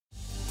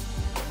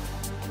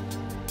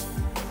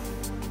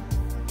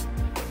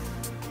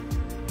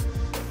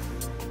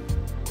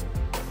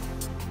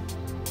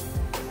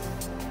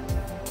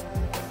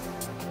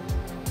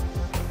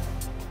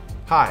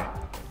Hi,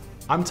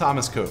 I'm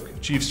Thomas Koch,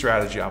 Chief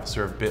Strategy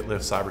Officer of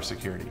BitLift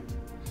Cybersecurity.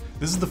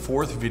 This is the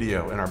fourth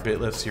video in our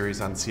BitLift series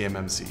on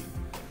CMMC.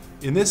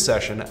 In this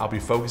session, I'll be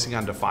focusing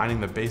on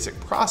defining the basic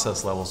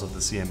process levels of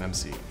the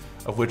CMMC,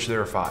 of which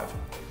there are 5.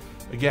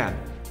 Again,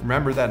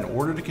 remember that in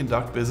order to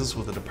conduct business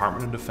with the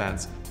Department of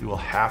Defense, you will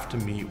have to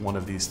meet one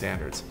of these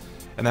standards,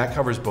 and that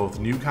covers both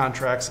new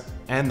contracts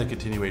and the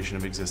continuation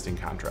of existing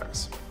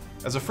contracts.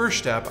 As a first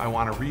step, I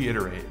want to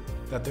reiterate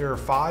that there are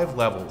 5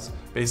 levels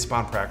based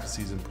upon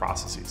practices and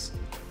processes.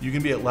 You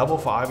can be at level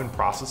 5 in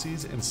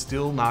processes and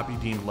still not be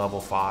deemed level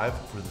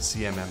 5 for the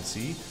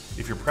CMMC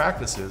if your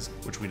practices,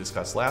 which we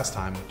discussed last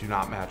time, do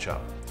not match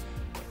up.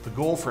 The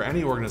goal for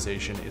any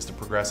organization is to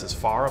progress as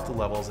far up the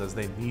levels as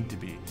they need to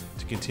be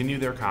to continue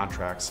their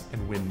contracts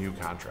and win new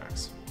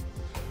contracts.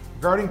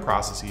 Regarding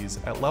processes,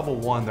 at level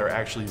 1 there are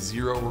actually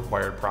 0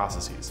 required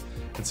processes,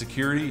 and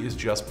security is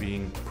just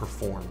being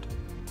performed.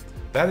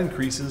 That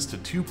increases to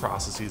 2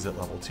 processes at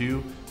level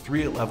 2,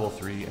 3 at level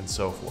 3, and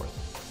so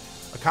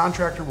forth. A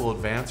contractor will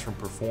advance from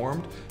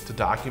performed to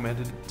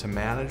documented to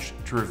managed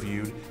to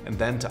reviewed and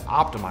then to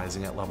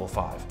optimizing at level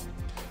 5.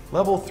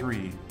 Level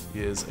 3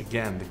 is,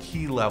 again, the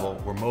key level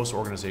where most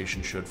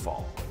organizations should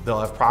fall. They'll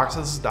have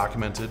processes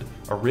documented,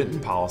 a written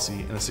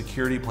policy, and a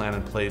security plan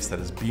in place that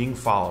is being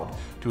followed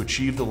to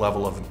achieve the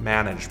level of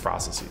managed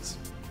processes.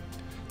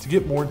 To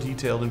get more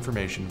detailed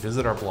information,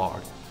 visit our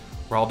blog,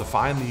 where I'll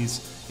define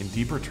these in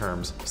deeper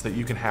terms so that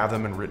you can have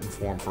them in written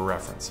form for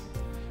reference.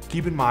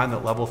 Keep in mind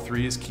that level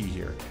 3 is key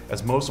here,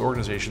 as most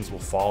organizations will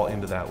fall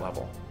into that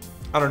level.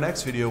 On our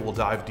next video, we'll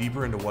dive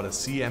deeper into what a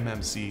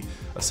CMMC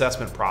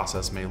assessment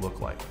process may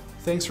look like.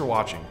 Thanks for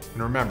watching,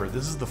 and remember,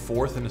 this is the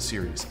 4th in a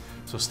series,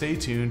 so stay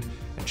tuned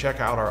and check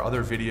out our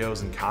other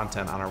videos and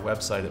content on our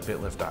website at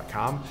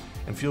bitlift.com,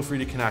 and feel free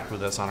to connect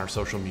with us on our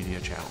social media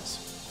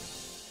channels.